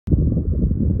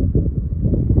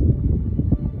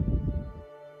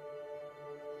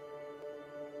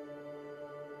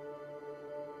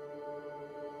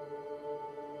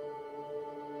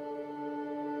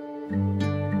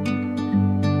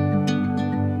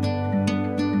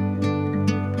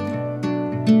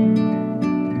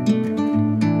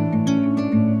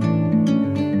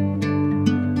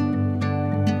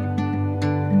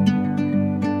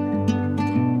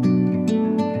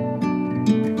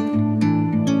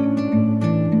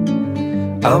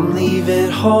I'm leaving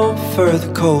home for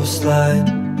the coastline,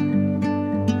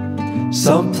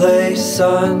 someplace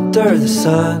under the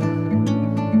sun.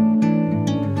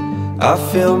 I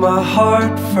feel my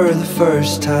heart for the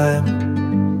first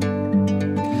time,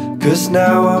 'cause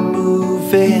now I'm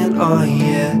moving on,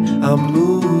 yeah, I'm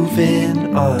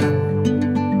moving on.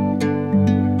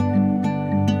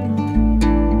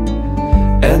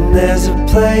 And there's a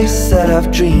place that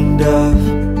I've dreamed of,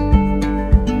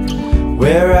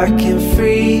 where I can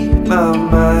free my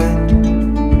mind.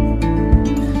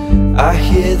 I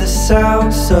hear the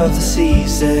sounds of the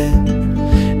season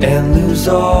and lose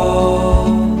all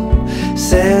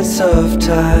sense of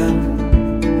time.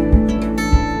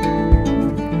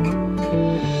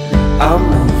 I'm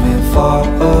moving far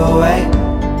away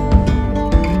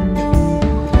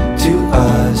to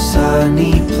a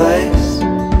sunny place,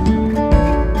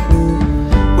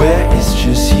 where it's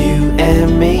just you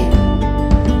and me.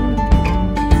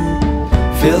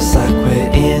 Feels like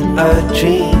we're in a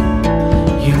dream,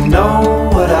 you know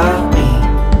what I mean.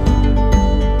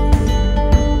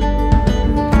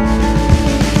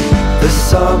 The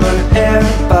summer air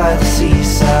by the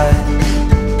seaside,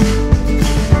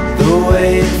 the way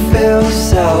it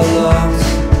fills our lungs,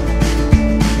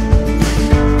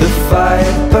 the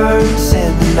fire burns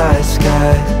in the night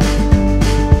sky.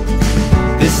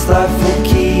 This life will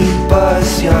keep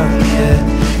us young, yeah,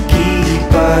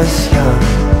 keep us young.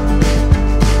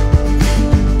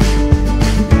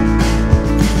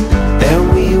 And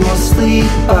we will sleep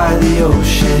by the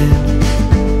ocean,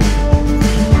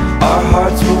 our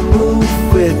hearts will move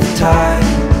with the tide.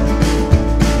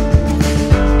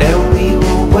 And we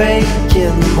will wake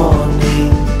in the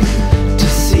morning to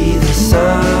see the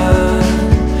sun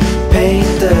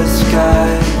paint the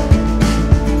sky.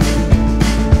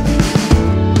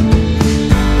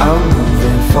 I'm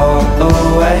moving far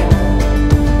away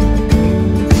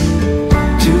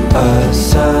to a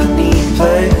sunny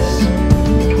place,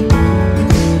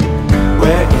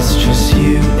 where it's just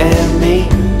you and me.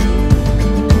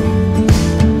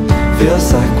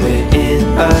 Feels like we're in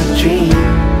a dream,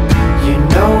 you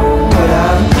know what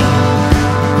I mean.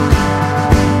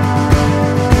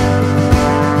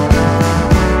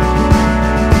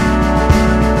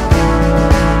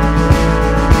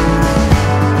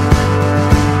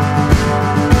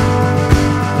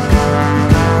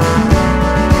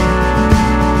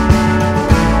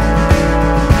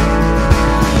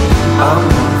 I'm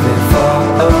moving far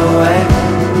away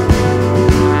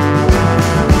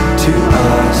to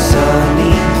a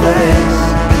sunny place,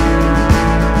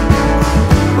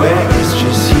 where it's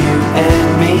just you and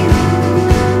me.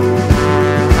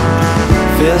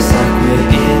 Feels like we're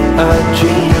in a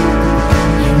dream,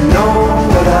 you know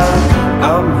what I mean.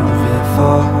 I'm moving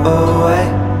far away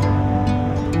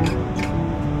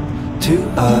to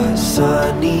a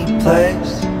sunny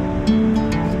place,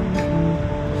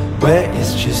 where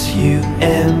it's just you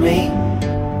and me.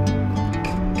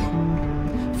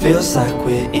 Feels like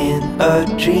we're in a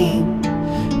dream,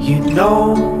 you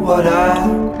know what I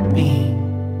mean.